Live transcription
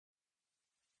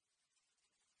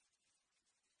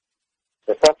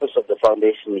The purpose of the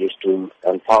foundation is to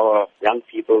empower young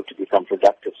people to become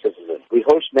productive citizens. We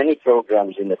host many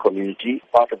programs in the community,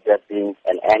 part of that being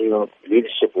an annual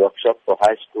leadership workshop for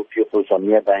high school pupils from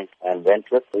Merebank and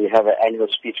Wentworth. We have an annual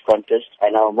speech contest,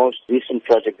 and our most recent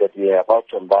project that we are about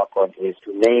to embark on is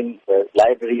to name the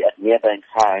library at Merebank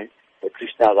High the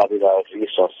Krishna Rabilal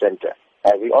Resource Center.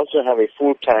 We also have a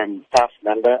full-time staff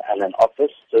member and an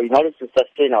office. So in order to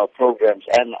sustain our programs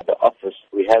and the office,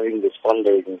 we're having this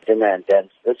fundraising dinner and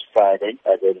dance this Friday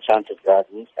at the Enchanted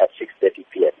Gardens at 6:30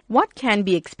 p.m. What can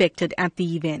be expected at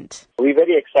the event? We're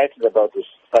very excited about this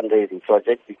fundraising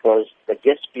project because the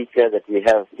guest speaker that we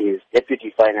have is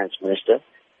Deputy Finance Minister,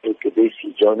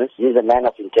 Krishna Jonas. He is a man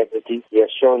of integrity. He has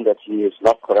shown that he is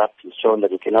not corrupt. He's shown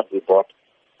that he cannot be bought.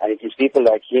 And it is people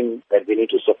like him that we need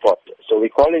to support. So we're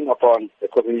calling upon the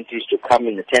communities to come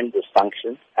and attend this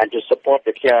function and to support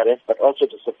the KRF, but also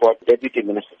to support Deputy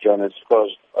Minister Jonas because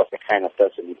of the kind of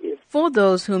person he is. For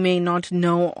those who may not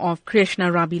know of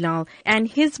Krishna Rabilal and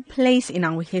his place in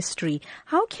our history,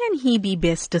 how can he be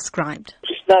best described?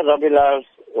 Krishna Rabilal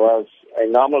was a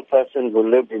normal person who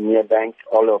lived in Merebank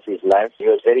all of his life. He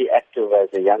was very active as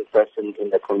a young person in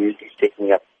the community,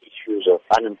 taking up issues of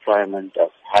unemployment, of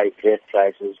high grain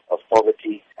prices, of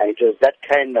poverty. And it was that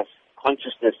kind of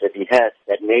consciousness that he had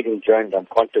that made him join the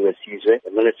controversies,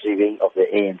 the military wing of the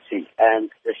ANC. And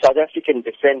the South African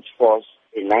Defence Force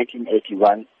in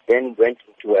 1981 then went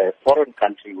into a foreign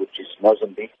country, which is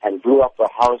Mozambique, and blew up a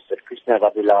house that Krishna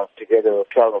Rabilal, together with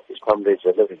 12 of his comrades,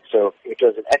 were living. So it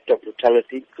was an act of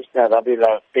brutality. Krishna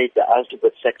Rabilal paid the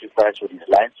ultimate sacrifice with his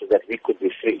life so that we could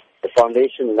be free. The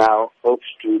foundation now hopes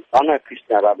to honor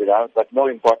Krishna Rabilal, but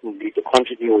more importantly, to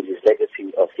continue with his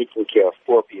legacy of taking care of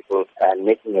poor people and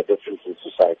making a difference in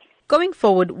society. Going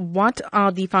forward, what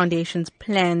are the foundation's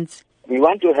plans? We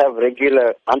want to have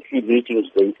regular monthly meetings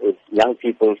with young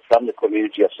people from the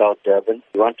community of South Durban.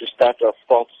 We want to start off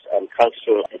sports and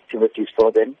cultural activities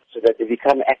for them so that they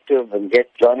become active and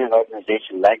join an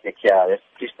organization like the KRF.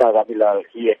 Krishna Rabilal,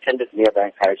 he attended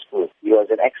Merebank High School. He was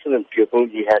an excellent pupil.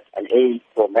 He had an A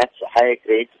for maths, a higher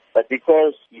grade. But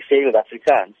because he failed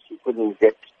Afrikaans, he couldn't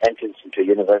get entrance into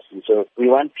university. So we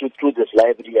want to, through this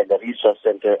library and the resource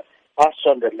center, pass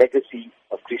on the legacy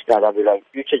of Krishna Rabilal.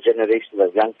 Future generations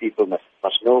of young people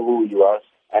must know who he was.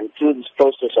 And through this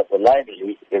process of the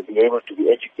library, they'll be able to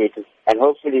be educated. And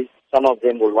hopefully some of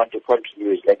them will want to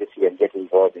continue his legacy and get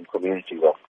involved in community work.